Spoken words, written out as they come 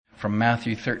from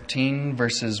Matthew 13,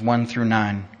 verses 1 through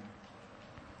 9.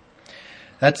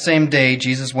 That same day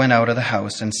Jesus went out of the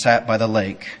house and sat by the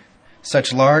lake.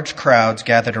 Such large crowds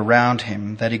gathered around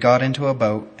him that he got into a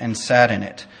boat and sat in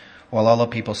it, while all the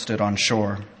people stood on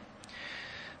shore.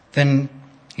 Then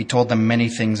he told them many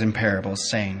things in parables,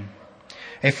 saying,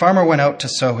 A farmer went out to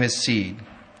sow his seed.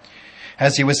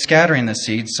 As he was scattering the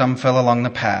seed, some fell along the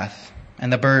path,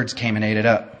 and the birds came and ate it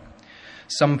up.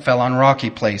 Some fell on rocky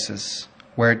places,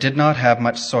 where it did not have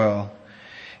much soil.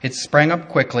 It sprang up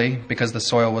quickly because the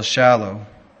soil was shallow.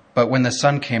 But when the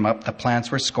sun came up, the plants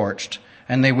were scorched,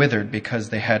 and they withered because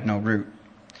they had no root.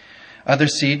 Other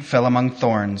seed fell among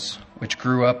thorns, which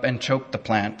grew up and choked the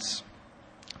plants.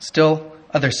 Still,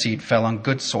 other seed fell on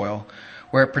good soil,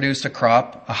 where it produced a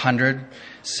crop 100,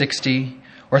 60,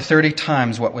 or 30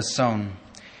 times what was sown.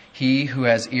 He who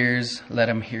has ears, let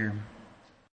him hear.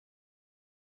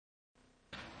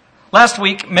 Last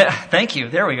week, thank you,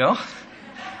 there we go.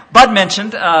 Bud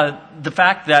mentioned the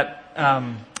fact that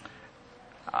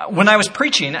when I was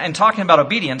preaching and talking about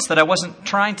obedience, that I wasn't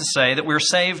trying to say that we were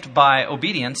saved by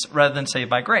obedience rather than saved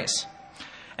by grace.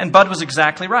 And Bud was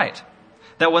exactly right.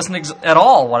 That wasn't at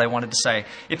all what I wanted to say.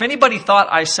 If anybody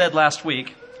thought I said last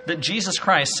week that Jesus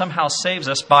Christ somehow saves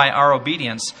us by our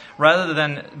obedience rather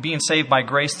than being saved by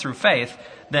grace through faith,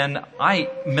 then I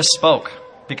misspoke,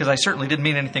 because I certainly didn't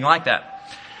mean anything like that.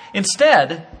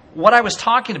 Instead, what I was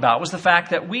talking about was the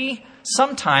fact that we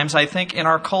sometimes, I think, in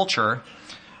our culture,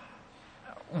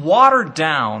 water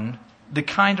down the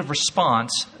kind of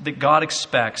response that God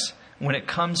expects when it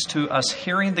comes to us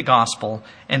hearing the gospel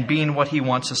and being what He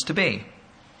wants us to be.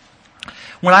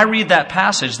 When I read that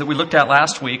passage that we looked at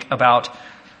last week about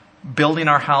building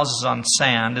our houses on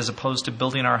sand as opposed to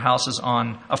building our houses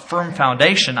on a firm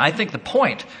foundation, I think the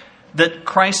point that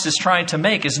Christ is trying to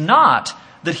make is not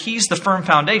that He's the firm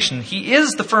foundation. He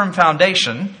is the firm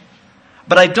foundation,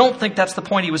 but I don't think that's the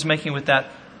point He was making with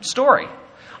that story.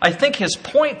 I think His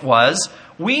point was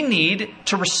we need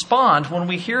to respond when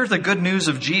we hear the good news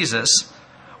of Jesus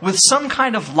with some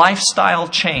kind of lifestyle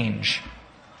change.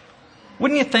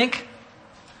 Wouldn't you think?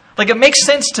 Like, it makes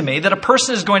sense to me that a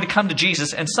person is going to come to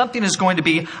Jesus and something is going to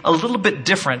be a little bit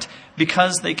different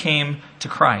because they came to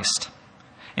Christ.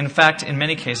 In fact, in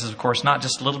many cases, of course, not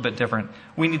just a little bit different.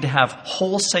 We need to have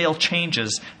wholesale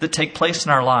changes that take place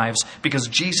in our lives because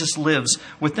Jesus lives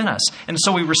within us. And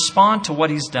so we respond to what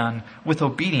He's done with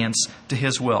obedience to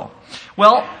His will.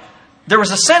 Well, there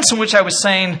was a sense in which I was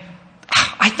saying,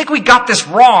 I think we got this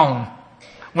wrong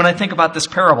when I think about this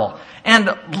parable.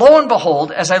 And lo and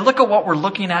behold, as I look at what we're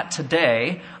looking at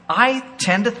today, I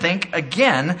tend to think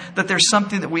again that there's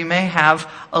something that we may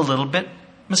have a little bit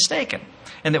mistaken,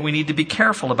 and that we need to be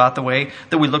careful about the way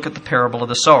that we look at the parable of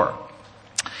the sower.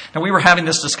 Now, we were having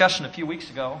this discussion a few weeks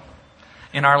ago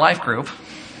in our life group.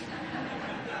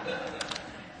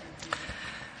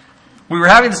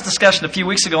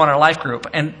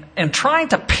 And trying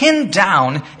to pin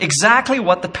down exactly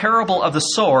what the parable of the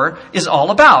sower is all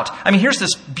about. I mean, here's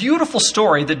this beautiful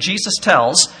story that Jesus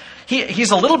tells.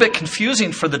 He's a little bit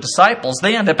confusing for the disciples.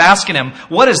 They end up asking Him,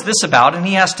 what is this about? And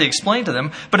He has to explain to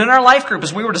them. But in our life group,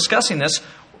 as we were discussing this,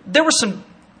 there were some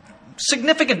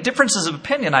significant differences of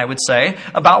opinion, I would say,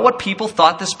 about what people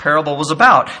thought this parable was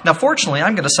about. Now, fortunately,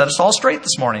 I'm going to set us all straight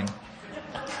this morning.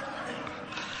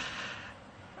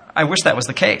 I wish that was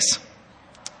the case.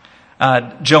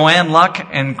 Joanne Luck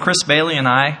and Chris Bailey and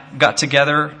I got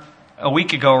together a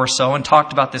week ago or so and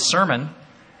talked about this sermon.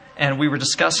 And we were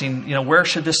discussing, where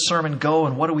should this sermon go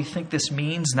and what do we think this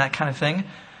means and that kind of thing.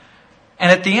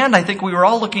 And at the end, I think we were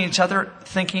all looking at each other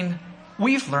thinking,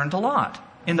 we've learned a lot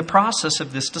in the process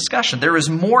of this discussion. There is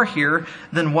more here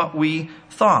than what we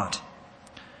thought.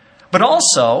 But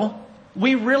also,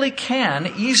 we really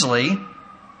can easily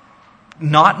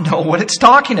not know what it's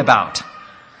talking about.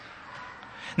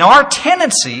 Now, our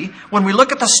tendency, when we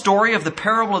look at the story of the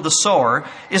parable of the sower,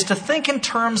 is to think in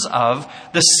terms of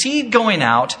the seed going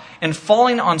out and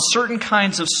falling on certain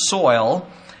kinds of soil,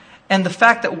 and the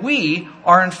fact that we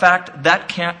are, in fact,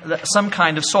 some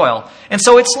kind of soil. And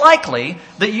so it's likely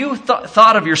that you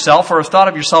thought of yourself, or have thought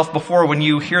of yourself before when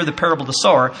you hear the parable of the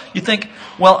sower, you think,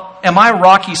 well, am I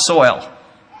rocky soil?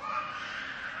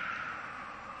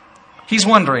 He's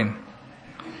wondering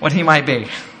what he might be.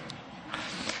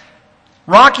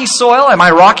 Rocky soil? Am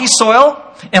I rocky soil?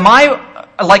 Am I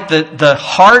like the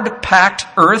hard-packed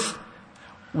earth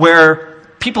where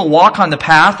people walk on the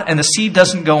path and the seed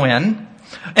doesn't go in?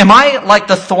 Am I like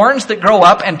the thorns that grow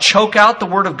up and choke out the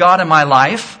Word of God in my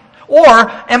life? Or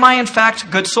am I in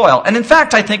fact good soil? And in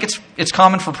fact, I think it's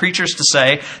common for preachers to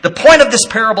say, the point of this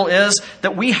parable is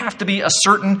that we have to be a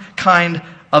certain kind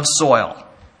of soil.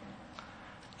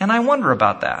 And I wonder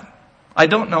about that. I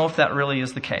don't know if that really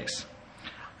is the case.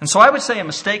 And so I would say a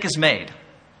mistake is made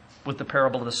with the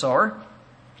parable of the sower.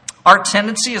 Our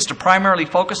tendency is to primarily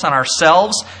focus on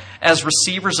ourselves as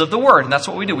receivers of the word. And that's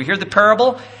what we do. We hear the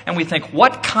parable and we think,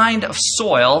 what kind of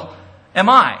soil am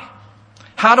I?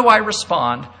 How do I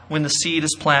respond when the seed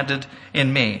is planted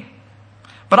in me?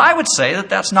 But I would say that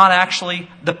that's not actually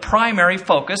the primary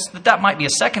focus, that might be a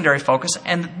secondary focus,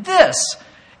 and this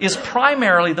is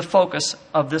primarily the focus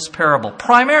of this parable.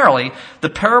 Primarily, the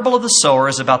parable of the sower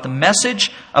is about the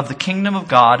message of the kingdom of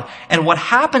God and what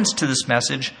happens to this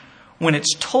message when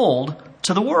it's told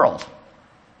to the world.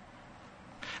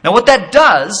 Now, what that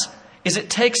does is it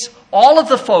takes all of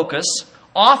the focus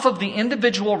off of the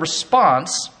individual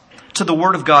response to the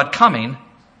Word of God coming,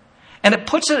 and it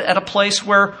puts it at a place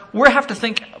where we have to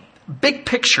think big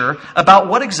picture about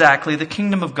what exactly the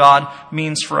kingdom of God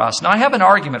means for us. Now, I have an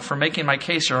argument for making my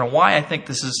case here on why I think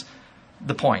this is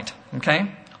the point.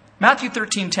 Okay? Matthew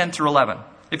 13:10 through 11.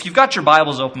 If you've got your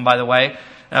Bibles open, by the way,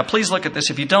 please look at this.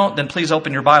 If you don't, then please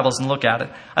open your Bibles and look at it.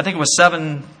 I think it was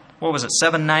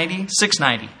 790?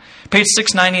 690. Page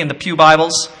 690 in the Pew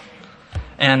Bibles.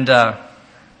 And yeah,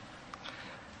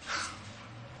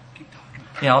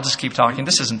 I'll just keep talking.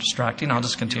 This isn't distracting. I'll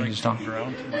just continue to talk.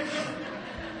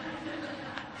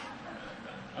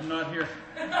 I'm not here.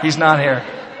 He's not here.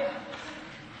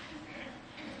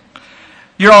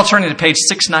 You're all turning to page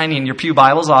 690 in your Pew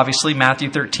Bibles, obviously, Matthew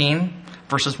 13,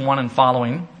 verses 1 and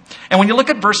following. And when you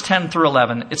look at verse 10 through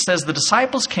 11, it says, "The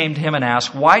disciples came to him and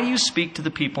asked, 'Why do you speak to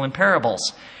the people in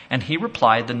parables?' And he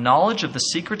replied, 'The knowledge of the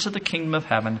secrets of the kingdom of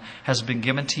heaven has been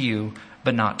given to you,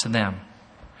 but not to them.'"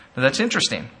 Now that's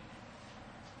interesting.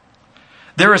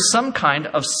 There is some kind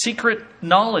of secret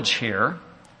knowledge here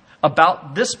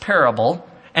about this parable,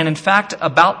 and in fact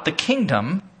about the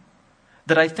kingdom,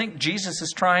 that I think Jesus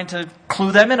is trying to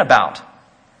clue them in about.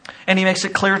 And he makes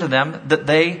it clear to them that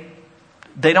they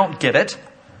don't get it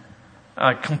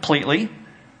completely,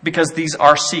 because these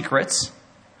are secrets,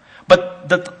 but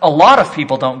that a lot of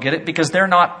people don't get it because they're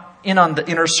not in on the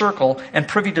inner circle and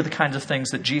privy to the kinds of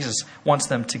things that Jesus wants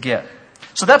them to get.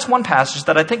 So that's one passage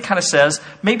that I think kind of says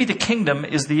maybe the kingdom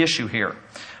is the issue here.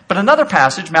 But another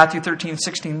passage, Matthew 13,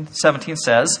 16, 17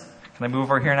 says, can I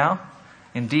move over here now?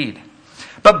 Indeed.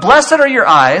 "But blessed are your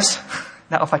eyes,"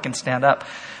 now if I can stand up,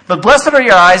 "but blessed are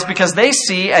your eyes because they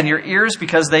see, and your ears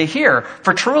because they hear.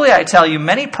 For truly I tell you,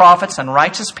 many prophets and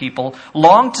righteous people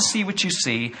longed to see what you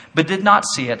see, but did not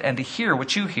see it, and to hear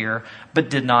what you hear, but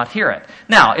did not hear it."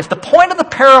 Now, if the point of the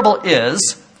parable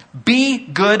is, be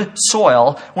good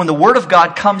soil when the Word of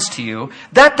God comes to you,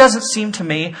 that doesn't seem to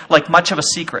me like much of a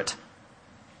secret.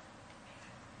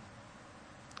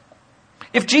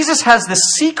 If Jesus has this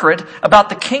secret about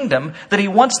the kingdom that he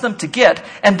wants them to get,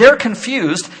 and they're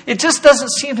confused, it just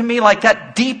doesn't seem to me like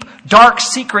that deep, dark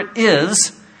secret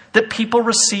is that people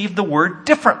receive the word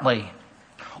differently.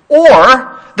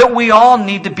 Or that we all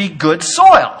need to be good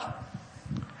soil.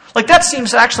 Like that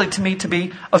seems actually to me to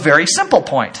be a very simple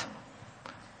point.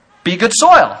 Be good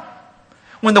soil.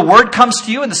 When the word comes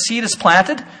to you and the seed is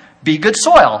planted, be good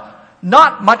soil.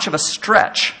 Not much of a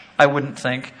stretch, I wouldn't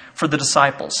think, for the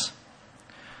disciples.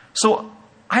 So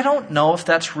I don't know if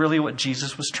that's really what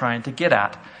Jesus was trying to get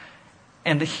at.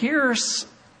 And here's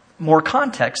more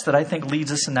context that I think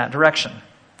leads us in that direction.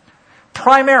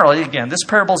 Primarily, again, this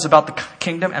parable is about the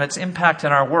kingdom and its impact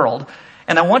in our world.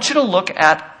 And I want you to look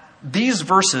at these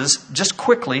verses just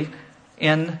quickly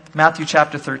in Matthew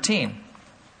chapter 13.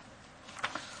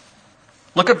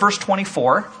 Look at verse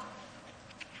 24.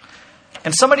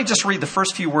 And somebody just read the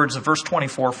first few words of verse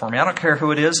 24 for me. I don't care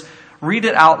who it is. Read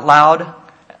it out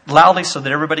loudly so that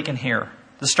everybody can hear.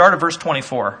 The start of verse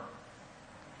 24.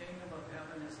 The kingdom of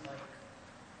heaven is like...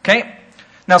 Okay?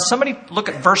 Now somebody look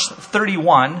at verse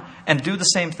 31 and do the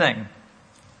same thing.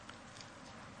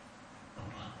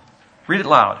 Read it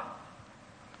loud.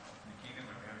 The kingdom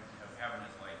of heaven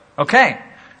is like... Okay.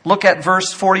 Look at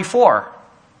verse 44.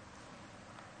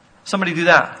 Somebody do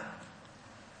that.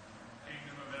 The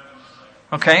kingdom of heaven is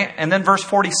like... Okay? And then verse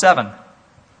 47.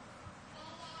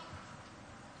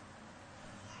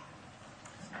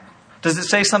 Does it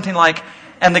say something like,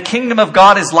 "And the kingdom of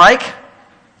God is like"?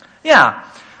 Yeah.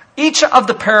 Each of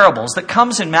the parables that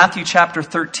comes in Matthew chapter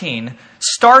 13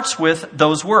 starts with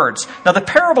those words. Now, the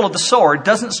parable of the sower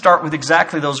doesn't start with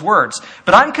exactly those words.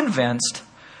 But I'm convinced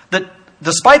that,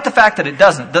 despite the fact that it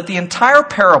doesn't, that the entire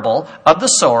parable of the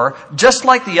sower, just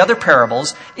like the other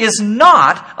parables, is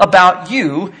not about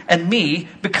you and me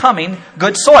becoming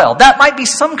good soil. That might be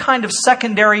some kind of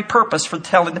secondary purpose for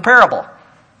telling the parable.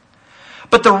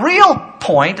 But the real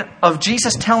point of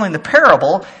Jesus telling the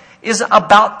parable is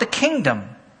about the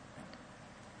kingdom.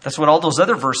 That's what all those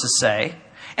other verses say.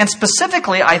 And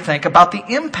specifically, I think about the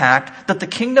impact that the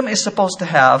kingdom is supposed to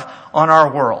have on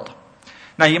our world.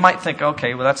 Now, you might think,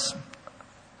 okay, well,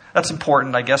 that's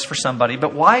important, I guess, for somebody.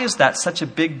 But why is that such a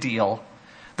big deal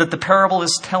that the parable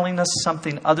is telling us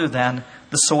something other than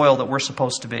the soil that we're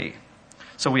supposed to be?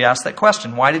 So we ask that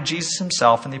question. Why did Jesus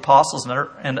himself and the apostles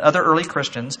and other early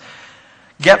Christians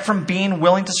get from being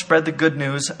willing to spread the good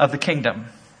news of the kingdom?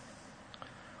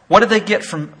 What did they get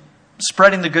from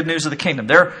spreading the good news of the kingdom?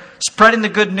 They're spreading the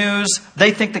good news.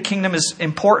 They think the kingdom is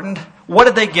important. What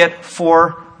did they get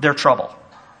for their trouble?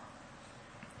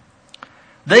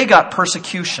 They got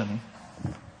persecution,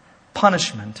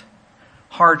 punishment,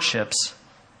 hardships,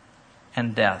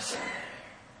 and death.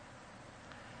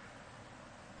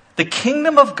 The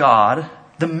kingdom of God,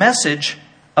 the message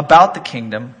about the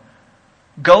kingdom,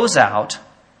 goes out,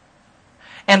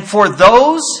 and for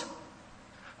those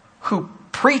who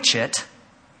preach it,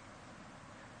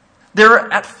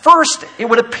 there, at first, it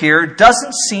would appear,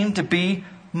 doesn't seem to be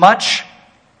much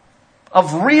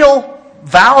of real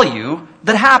value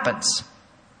that happens.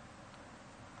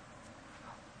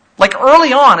 Like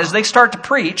early on, as they start to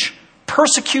preach,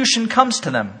 persecution comes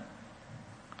to them.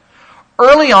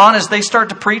 Early on, as they start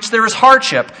to preach, there is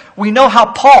hardship. We know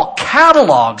how Paul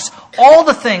catalogs all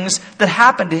the things that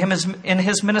happened to him in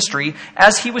his ministry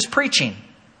as he was preaching,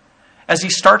 as he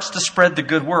starts to spread the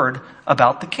good word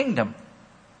about the kingdom.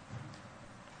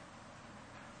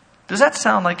 Does that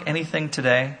sound like anything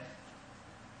today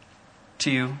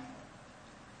to you?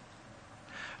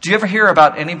 Do you ever hear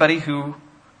about anybody who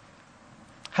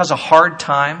has a hard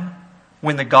time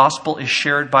when the gospel is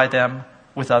shared by them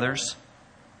with others?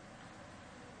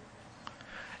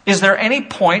 Is there any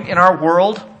point in our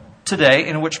world today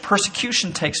in which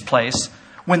persecution takes place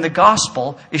when the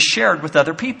gospel is shared with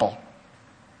other people?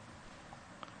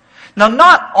 Now,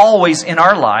 not always in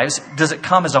our lives does it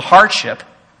come as a hardship.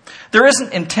 There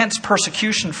isn't intense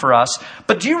persecution for us,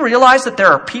 but do you realize that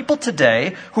there are people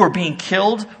today who are being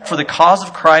killed for the cause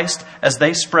of Christ as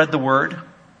they spread the word?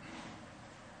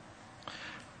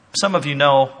 Some of you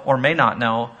know, or may not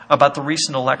know, about the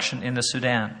recent election in the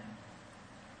Sudan.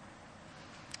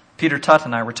 Peter Tutt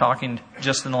and I were talking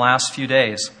just in the last few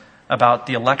days about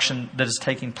the election that is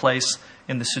taking place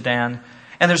in the Sudan.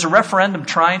 And there's a referendum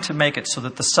trying to make it so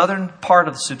that the southern part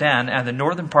of the Sudan and the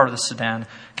northern part of the Sudan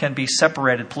can be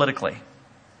separated politically.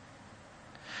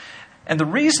 And the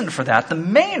reason for that, the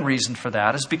main reason for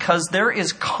that, is because there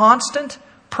is constant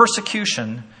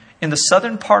persecution in the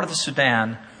southern part of the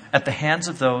Sudan at the hands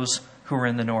of those who are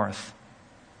in the north.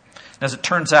 As it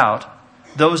turns out,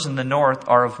 those in the north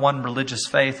are of one religious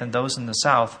faith and those in the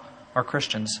south are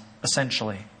Christians,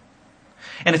 essentially.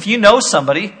 And if you know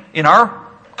somebody in our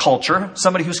culture,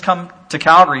 somebody who's come to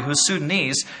Calgary who's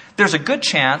Sudanese, there's a good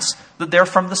chance that they're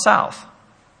from the south.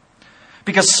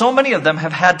 Because so many of them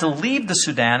have had to leave the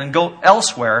Sudan and go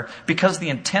elsewhere because of the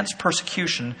intense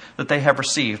persecution that they have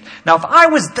received. Now, if I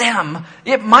was them,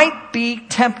 it might be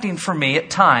tempting for me at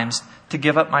times to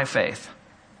give up my faith.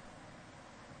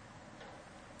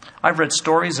 I've read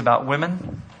stories about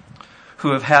women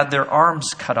who have had their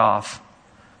arms cut off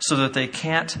so that they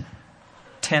can't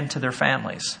tend to their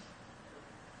families.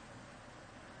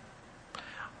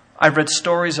 I've read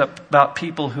stories about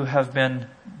people who have been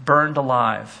burned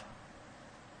alive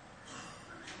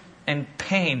and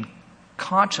pain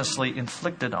consciously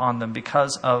inflicted on them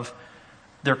because of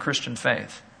their Christian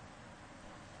faith.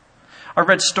 I've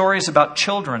read stories about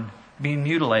children being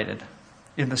mutilated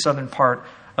in the southern part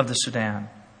of the Sudan.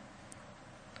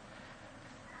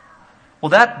 Well,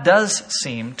 that does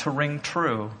seem to ring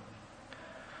true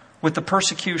with the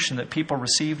persecution that people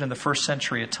received in the first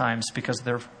century at times because of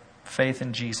their faith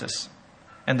in Jesus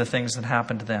and the things that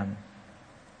happened to them.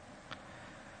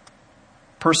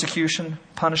 Persecution,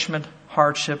 punishment,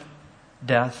 hardship,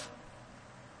 death.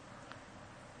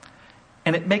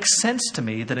 And it makes sense to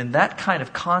me that in that kind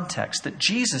of context that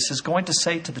Jesus is going to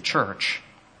say to the church,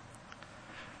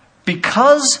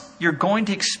 because you're going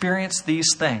to experience these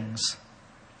things,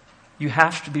 you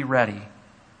have to be ready.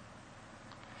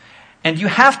 And you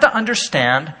have to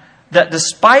understand that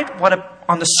despite what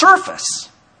on the surface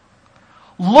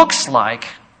looks like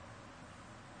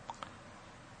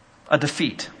a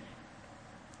defeat,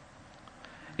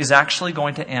 is actually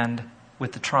going to end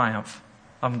with the triumph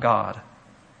of God.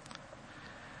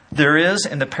 There is,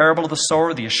 in the parable of the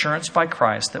sower, the assurance by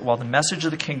Christ that while the message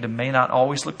of the kingdom may not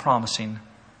always look promising,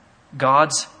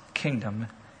 God's kingdom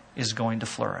is going to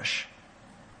flourish.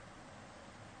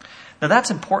 Now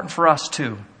that's important for us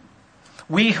too.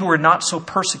 We who are not so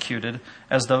persecuted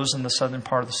as those in the southern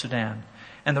part of the Sudan.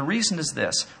 And the reason is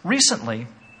this. Recently,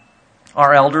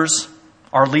 our elders,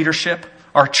 our leadership,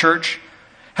 our church,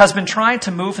 has been trying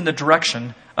to move in the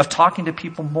direction of talking to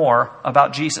people more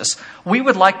about Jesus. We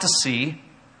would like to see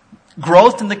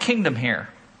growth in the kingdom here.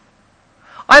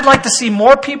 I'd like to see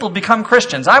more people become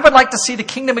Christians. I would like to see the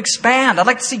kingdom expand. I'd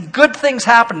like to see good things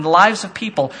happen in the lives of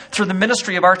people through the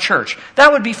ministry of our church.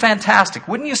 That would be fantastic,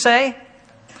 wouldn't you say?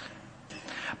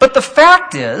 But the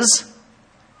fact is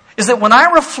that when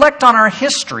I reflect on our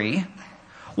history,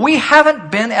 we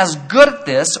haven't been as good at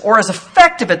this, or as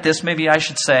effective at this, maybe I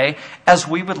should say, as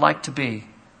we would like to be.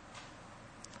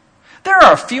 There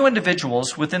are a few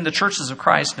individuals within the Churches of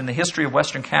Christ in the history of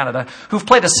Western Canada who've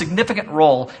played a significant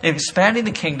role in expanding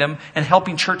the kingdom and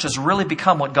helping churches really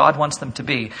become what God wants them to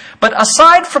be. But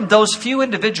aside from those few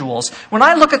individuals, when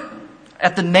I look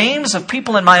at the names of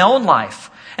people in my own life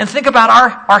and think about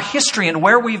our history and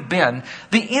where we've been,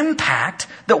 the impact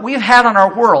that we've had on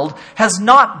our world has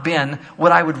not been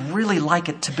what I would really like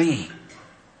it to be.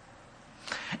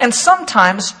 And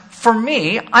sometimes, for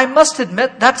me, I must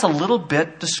admit that's a little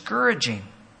bit discouraging.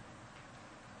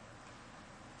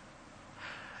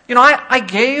 You know, I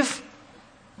gave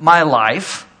my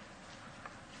life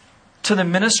to the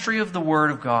ministry of the Word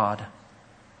of God.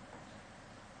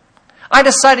 I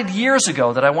decided years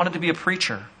ago that I wanted to be a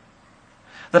preacher,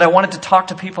 that I wanted to talk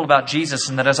to people about Jesus,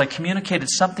 and that as I communicated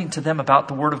something to them about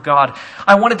the Word of God,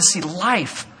 I wanted to see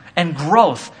life and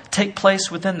growth take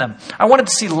place within them. I wanted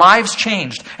to see lives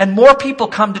changed and more people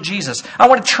come to Jesus. I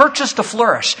wanted churches to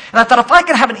flourish. And I thought if I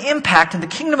could have an impact in the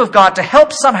kingdom of God to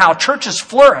help somehow churches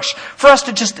flourish, for us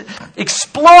to just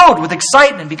explode with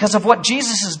excitement because of what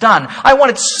Jesus has done, I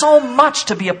wanted so much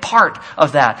to be a part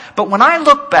of that. But when I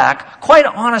look back, quite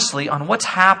honestly, on what's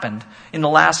happened in the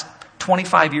last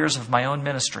 25 years of my own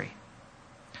ministry,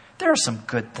 there are some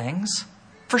good things,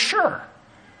 for sure.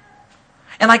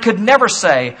 And I could never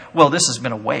say, well, this has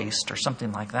been a waste or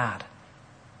something like that.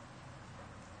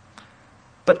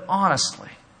 But honestly,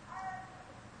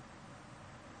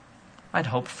 I'd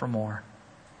hoped for more.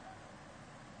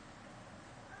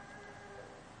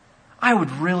 I would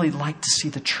really like to see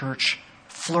the church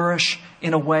flourish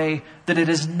in a way that it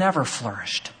has never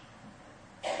flourished.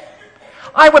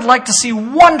 I would like to see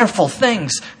wonderful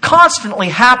things constantly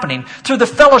happening through the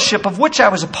fellowship of which I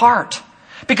was a part.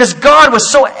 Because God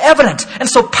was so evident and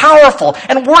so powerful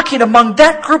and working among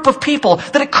that group of people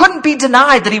that it couldn't be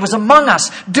denied that He was among us,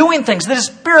 doing things, that His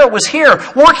Spirit was here,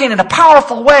 working in a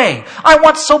powerful way. I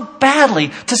want so badly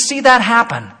to see that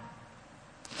happen.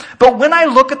 But when I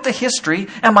look at the history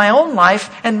and my own life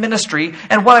and ministry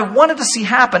and what I wanted to see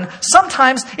happen,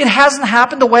 sometimes it hasn't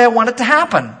happened the way I want it to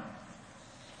happen.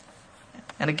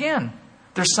 And again,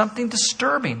 there's something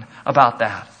disturbing about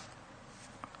that.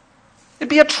 It'd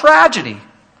be a tragedy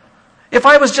if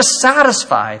I was just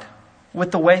satisfied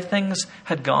with the way things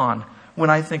had gone when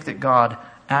I think that God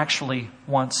actually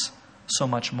wants so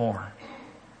much more.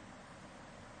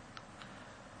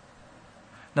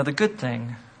 Now, the good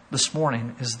thing this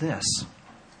morning is this.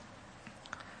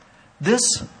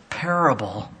 This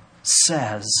parable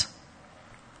says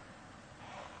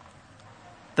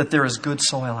that there is good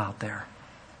soil out there.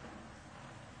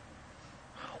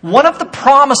 One of the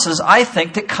promises, I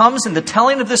think, that comes in the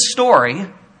telling of this story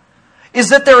is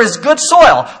that there is good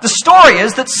soil. The story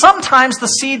is that sometimes the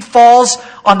seed falls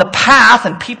on the path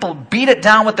and people beat it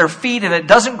down with their feet and it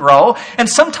doesn't grow. And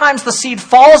sometimes the seed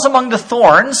falls among the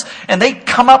thorns and they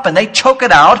come up and they choke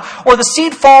it out. Or the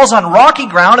seed falls on rocky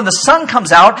ground and the sun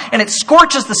comes out and it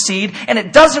scorches the seed and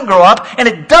it doesn't grow up and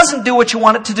it doesn't do what you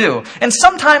want it to do. And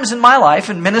sometimes in my life,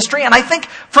 in ministry, and I think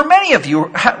for many of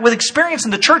you with experience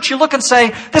in the church, you look and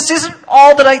say, this isn't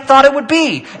all that I thought it would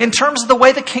be in terms of the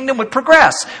way the kingdom would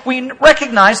progress. We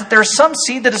recognize that there's some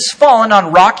seed that has fallen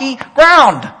on rocky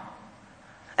ground.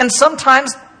 And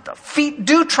sometimes feet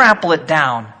do trample it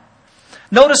down.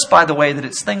 Notice, by the way, that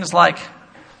it's things like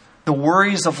the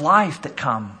worries of life that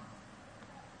come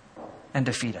and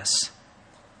defeat us.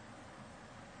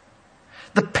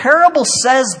 The parable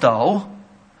says, though,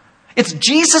 it's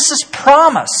Jesus'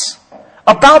 promise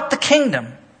about the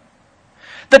kingdom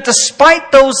that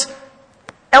despite those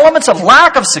elements of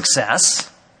lack of success,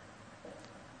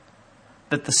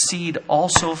 that the seed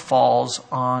also falls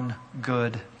on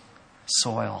good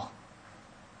soil.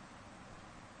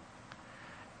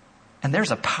 And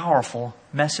there's a powerful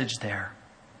message there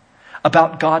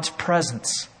about God's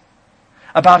presence,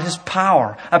 about His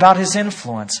power, about His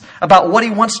influence, about what He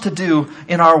wants to do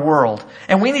in our world.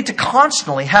 And we need to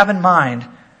constantly have in mind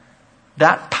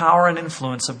that power and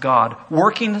influence of God,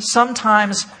 working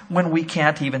sometimes when we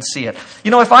can't even see it.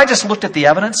 You know, if I just looked at the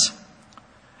evidence,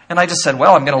 and I just said,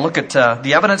 well, I'm going to look at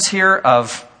the evidence here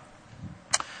of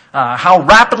how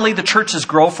rapidly the churches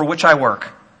grow for which I work.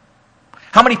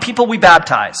 how many people we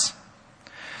baptize,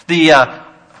 the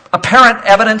apparent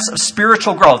evidence of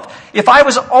spiritual growth. If I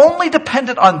was only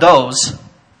dependent on those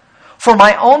for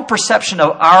my own perception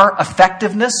of our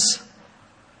effectiveness,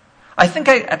 I think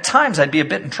at times I'd be a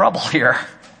bit in trouble here.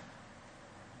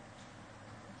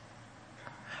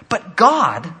 But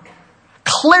God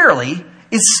clearly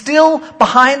is still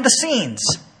behind the scenes.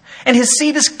 And his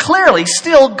seed is clearly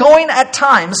still going at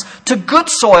times to good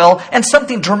soil, and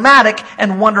something dramatic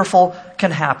and wonderful can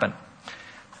happen.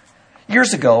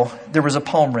 Years ago, there was a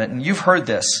poem written. You've heard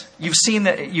this.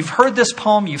 You've heard this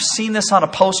poem. You've seen this on a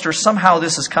poster. Somehow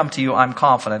this has come to you, I'm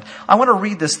confident. I want to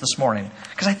read this morning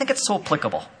because I think it's so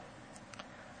applicable.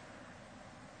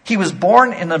 He was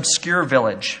born in an obscure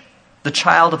village, the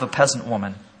child of a peasant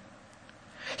woman.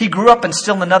 He grew up in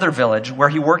still another village where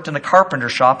he worked in a carpenter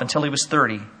shop until he was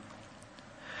 30.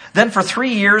 Then for 3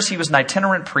 years, he was an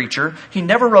itinerant preacher. He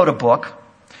never wrote a book.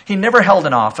 He never held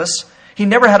an office. He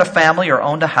never had a family or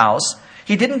owned a house.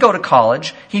 He didn't go to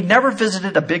college. He never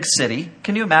visited a big city.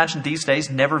 Can you imagine these days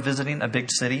never visiting a big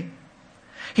city?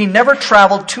 He never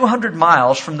traveled 200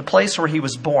 miles from the place where he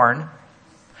was born.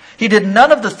 He did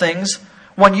none of the things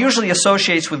one usually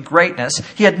associates with greatness.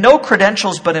 He had no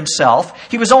credentials but himself.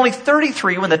 He was only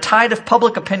 33 when the tide of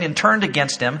public opinion turned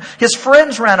against him. His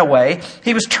friends ran away.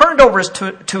 He was turned over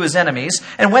to his enemies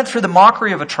and went through the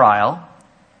mockery of a trial.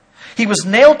 He was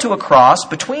nailed to a cross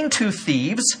between two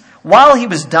thieves. While he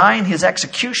was dying, his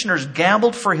executioners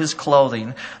gambled for his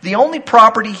clothing, the only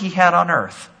property he had on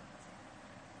earth.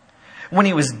 When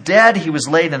he was dead, he was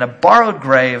laid in a borrowed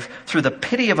grave through the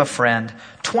pity of a friend.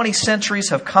 20 centuries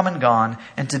have come and gone.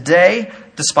 And today,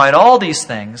 despite all these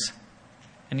things,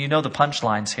 and you know the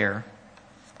punchlines here,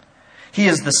 he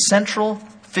is the central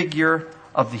figure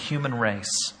of the human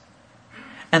race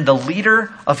and the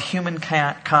leader of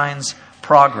humankind's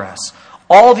progress.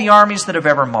 All the armies that have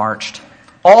ever marched,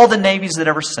 all the navies that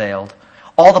ever sailed,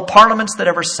 all the parliaments that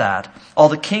ever sat, all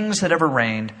the kings that ever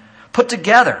reigned, put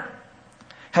together,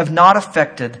 have not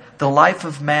affected the life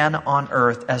of man on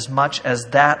earth as much as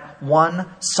that one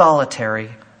solitary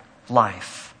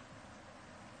life.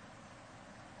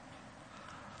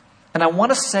 And I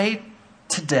want to say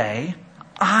today,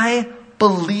 I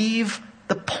believe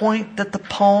the point that the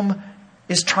poem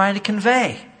is trying to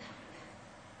convey.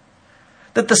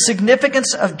 That the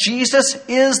significance of Jesus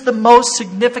is the most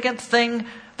significant thing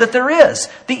that there is.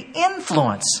 The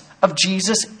influence of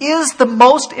Jesus is the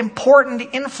most important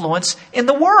influence in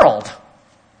the world.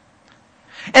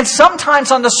 And sometimes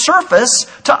on the surface,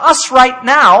 to us right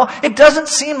now, it doesn't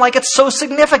seem like it's so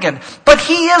significant. But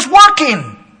He is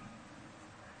working.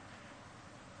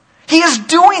 He is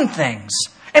doing things.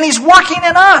 And He's working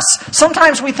in us.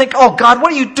 Sometimes we think, oh God,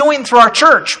 what are you doing through our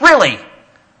church? Really?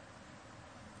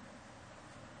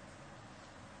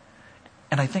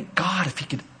 And I think, God, if He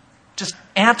could just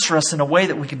answer us in a way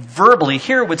that we could verbally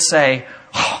hear, would say,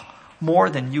 oh,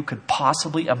 more than you could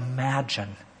possibly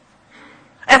imagine.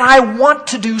 And I want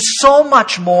to do so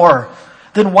much more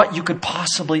than what you could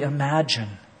possibly imagine.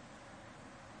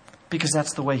 Because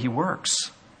that's the way He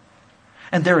works.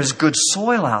 And there is good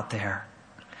soil out there.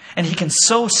 And He can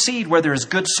sow seed where there is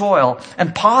good soil,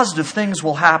 and positive things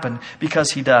will happen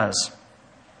because He does.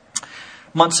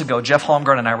 Months ago, Jeff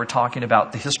Holmgren and I were talking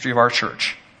about the history of our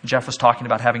church. Jeff was talking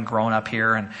about having grown up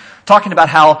here and talking about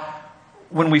how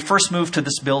when we first moved to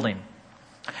this building,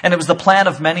 and it was the plan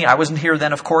of many, I wasn't here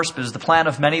then of course, but it was the plan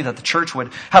of many that the church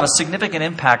would have a significant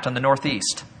impact on the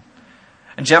Northeast.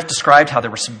 And Jeff described how there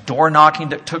was some door knocking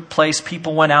that took place.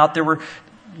 People went out. There were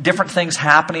different things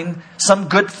happening. Some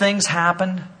good things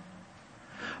happened.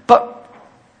 But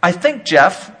I think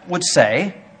Jeff would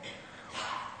say,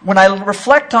 when I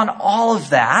reflect on all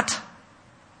of that,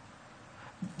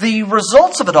 the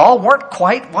results of it all weren't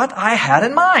quite what I had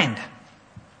in mind.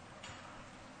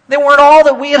 They weren't all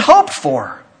that we had hoped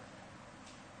for.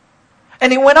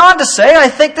 And he went on to say, I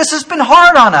think this has been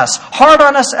hard on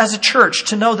us as a church,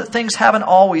 to know that things haven't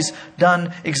always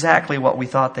done exactly what we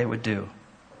thought they would do.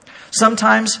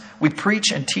 Sometimes we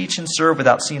preach and teach and serve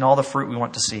without seeing all the fruit we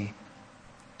want to see.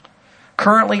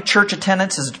 Currently, church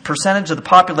attendance as a percentage of the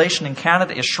population in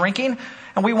Canada is shrinking,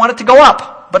 and we want it to go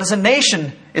up. But as a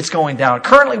nation, it's going down.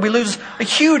 Currently, we lose a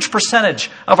huge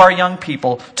percentage of our young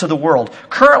people to the world.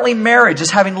 Currently, marriage is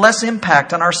having less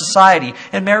impact on our society,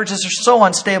 and marriages are so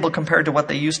unstable compared to what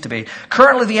they used to be.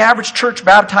 Currently, the average church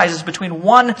baptizes between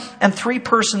 1 and 3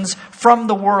 persons from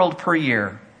the world per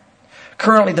year.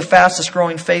 Currently, the fastest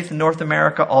growing faith in North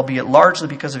America, albeit largely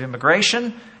because of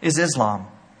immigration, is Islam.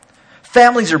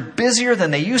 Families are busier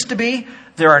than they used to be.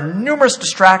 There are numerous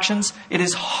distractions. It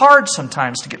is hard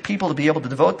sometimes to get people to be able to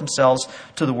devote themselves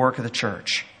to the work of the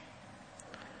church.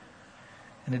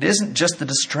 And it isn't just the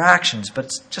distractions, but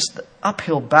it's just the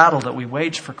uphill battle that we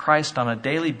wage for Christ on a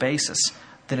daily basis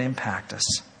that impact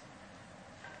us.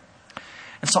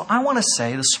 And so I want to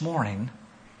say this morning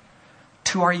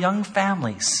to our young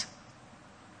families.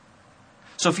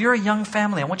 So if you're a young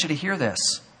family, I want you to hear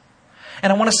this.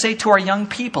 And I want to say to our young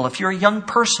people, if you're a young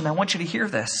person, I want you to hear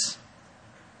this.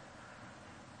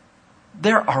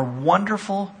 There are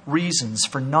wonderful reasons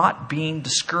for not being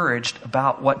discouraged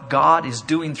about what God is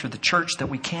doing through the church that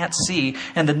we can't see.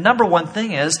 And the number one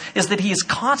thing is that He is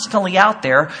constantly out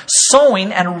there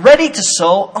sowing and ready to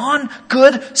sow on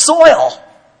good soil.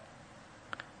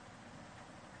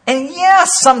 And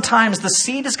yes, sometimes the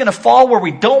seed is going to fall where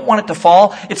we don't want it to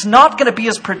fall. It's not going to be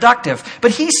as productive. But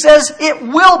He says it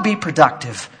will be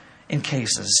productive in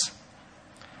cases.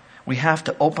 We have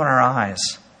to open our eyes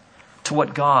to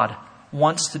what God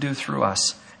wants to do through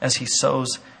us as He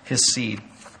sows His seed.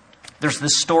 There's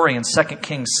this story in 2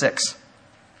 Kings 6.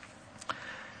 It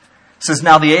says,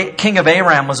 now the king of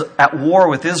Aram was at war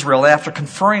with Israel. After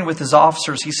conferring with his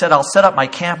officers, he said, I'll set up my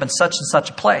camp in such and such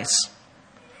a place.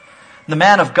 The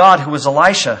man of God, who was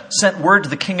Elisha, sent word to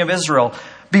the king of Israel,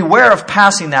 beware of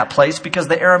passing that place because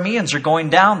the Arameans are going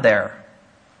down there.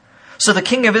 So the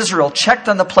king of Israel checked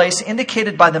on the place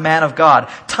indicated by the man of God.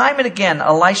 Time and again,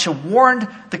 Elisha warned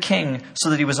the king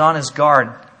so that he was on his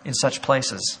guard in such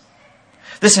places.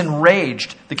 This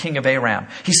enraged the king of Aram.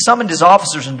 He summoned his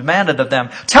officers and demanded of them,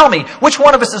 tell me, which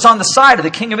one of us is on the side of the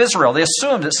king of Israel? They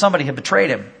assumed that somebody had betrayed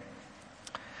him.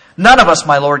 None of us,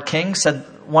 my lord king, said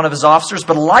one of his officers,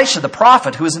 but Elisha the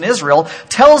prophet, who is in Israel,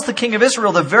 tells the king of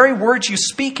Israel the very words you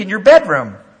speak in your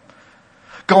bedroom.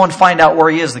 Go and find out where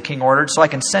he is, the king ordered, so I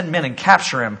can send men and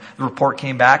capture him. The report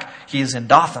came back. He is in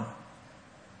Dothan.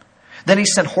 Then he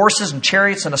sent horses and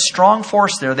chariots and a strong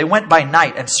force there. They went by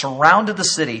night and surrounded the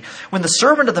city. When the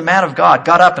servant of the man of God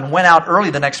got up and went out early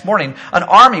the next morning, an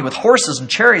army with horses and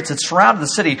chariots had surrounded the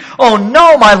city. Oh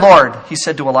no, my lord, he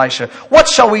said to Elisha. What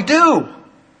shall we do?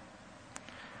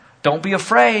 Don't be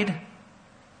afraid,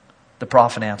 the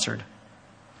prophet answered.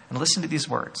 And listen to these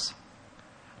words.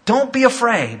 Don't be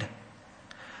afraid.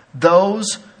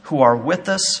 Those who are with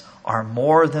us are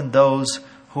more than those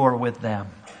who are with them.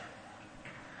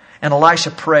 And Elisha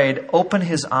prayed, open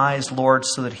his eyes, Lord,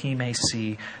 so that he may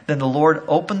see. Then the Lord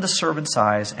opened the servant's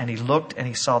eyes, and he looked and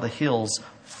he saw the hills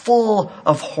full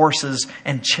of horses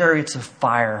and chariots of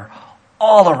fire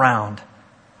all around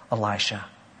Elisha.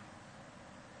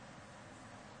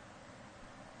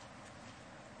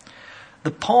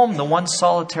 The poem, The One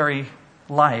Solitary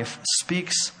Life,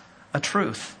 speaks a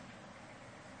truth.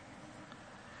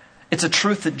 It's a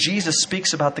truth that Jesus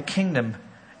speaks about the kingdom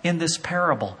in this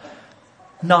parable.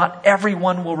 Not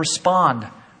everyone will respond.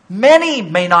 Many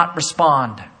may not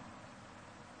respond.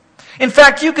 In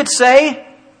fact, you could say,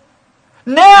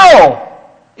 narrow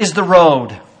is the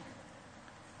road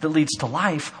that leads to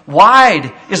life.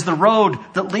 Wide is the road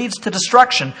that leads to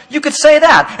destruction. You could say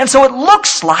that. And so it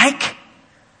looks like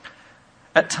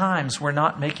at times we're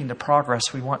not making the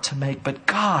progress we want to make, but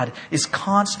God is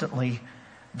constantly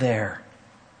there.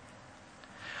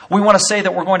 We want to say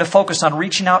that we're going to focus on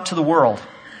reaching out to the world.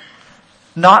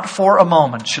 Not for a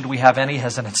moment should we have any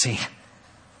hesitancy.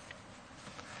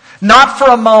 Not for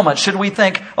a moment should we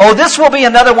think, oh, this will be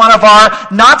another one of our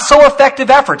not so effective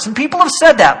efforts. And people have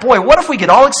said that. Boy, what if we get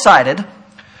all excited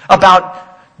about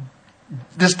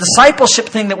this discipleship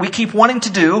thing that we keep wanting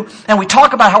to do, and we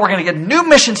talk about how we're going to get a new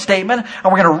mission statement, and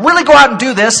we're going to really go out and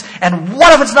do this, and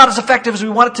what if it's not as effective as we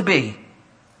want it to be?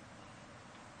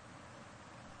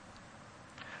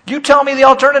 You tell me the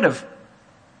alternative.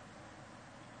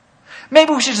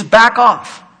 Maybe we should just back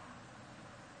off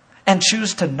and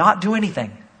choose to not do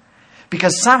anything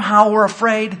because somehow we're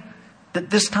afraid that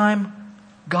this time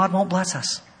God won't bless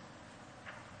us.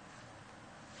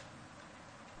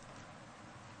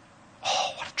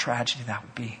 Oh, what a tragedy that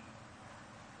would be.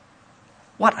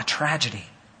 What a tragedy.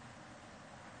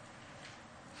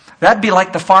 That'd be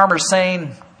like the farmer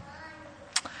saying,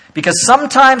 because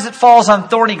sometimes it falls on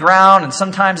thorny ground, and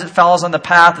sometimes it falls on the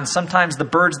path, and sometimes the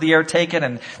birds of the air take it,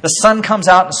 and the sun comes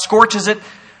out and scorches it.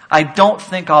 I don't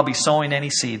think I'll be sowing any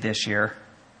seed this year.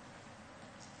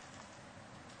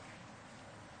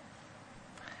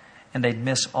 And they'd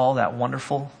miss all that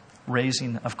wonderful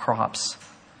raising of crops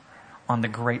on the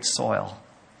great soil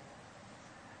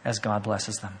as God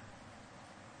blesses them.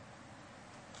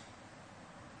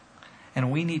 And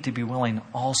we need to be willing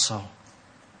also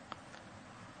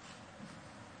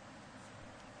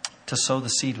to sow the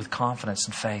seed with confidence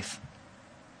and faith.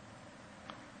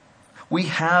 We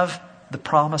have the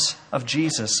promise of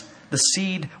Jesus. The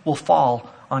seed will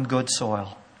fall on good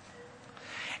soil.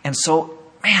 And so,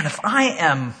 man, if I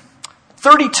am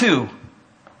 32,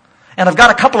 and I've got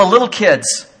a couple of little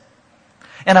kids,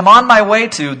 and I'm on my way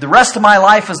to the rest of my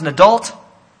life as an adult,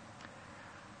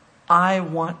 I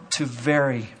want to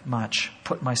very much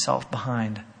put myself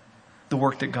behind the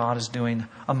work that God is doing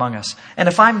among us. And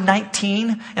if I'm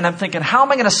 19 and I'm thinking, how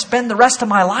am I going to spend the rest of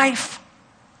my life?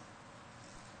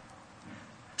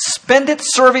 Spend it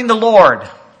serving the Lord.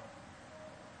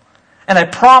 And I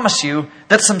promise you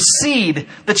that some seed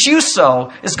that you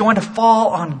sow is going to fall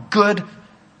on good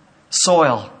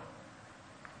soil.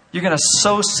 You're going to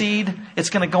sow seed, it's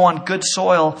going to go on good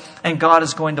soil, and God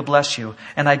is going to bless you.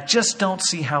 And I just don't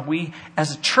see how we,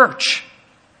 as a church,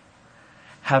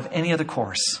 have any other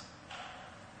course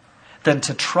than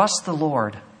to trust the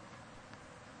Lord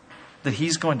that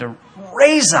He's going to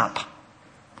raise up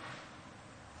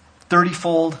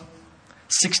 30-fold,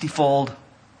 60-fold,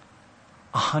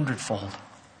 100-fold.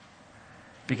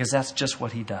 Because that's just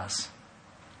what He does.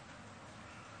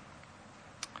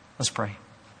 Let's pray.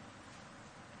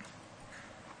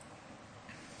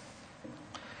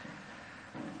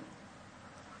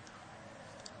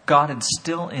 God,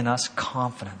 instill in us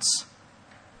confidence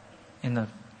in the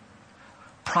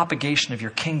propagation of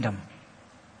your kingdom.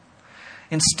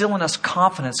 Instill in us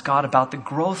confidence, God, about the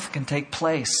growth that can take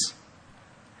place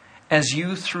as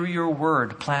you, through your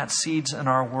word, plant seeds in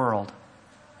our world.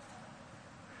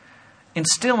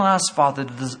 Instill in us, Father,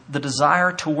 the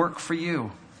desire to work for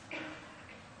you.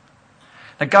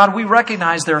 Now, God, we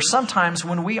recognize there are some times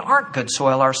when we aren't good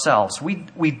soil ourselves.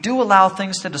 We do allow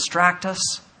things to distract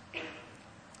us.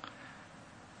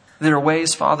 There are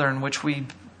ways, Father, in which we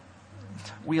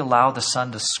allow the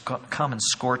sun to come and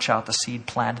scorch out the seed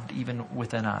planted even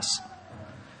within us.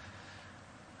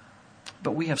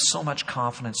 But we have so much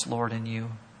confidence, Lord, in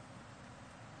you.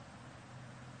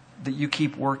 That you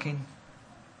keep working.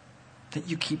 That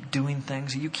you keep doing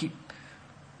things. That you keep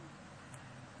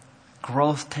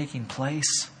growth taking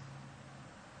place.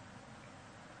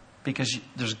 Because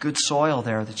there's good soil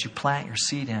there that you plant your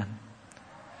seed in.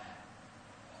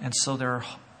 And so there are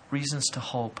reasons to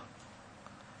hope.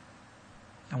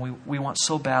 And we want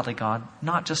so badly, God,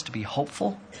 not just to be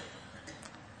hopeful,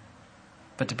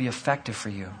 but to be effective for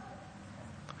you.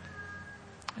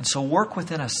 And so work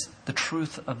within us the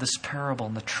truth of this parable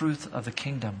and the truth of the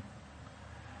kingdom.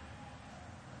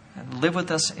 And live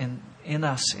with us in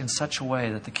us in such a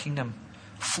way that the kingdom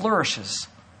flourishes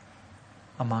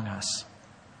among us.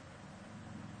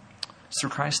 It's through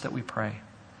Christ that we pray.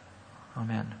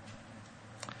 Amen.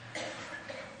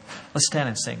 Let's stand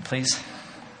and sing, please.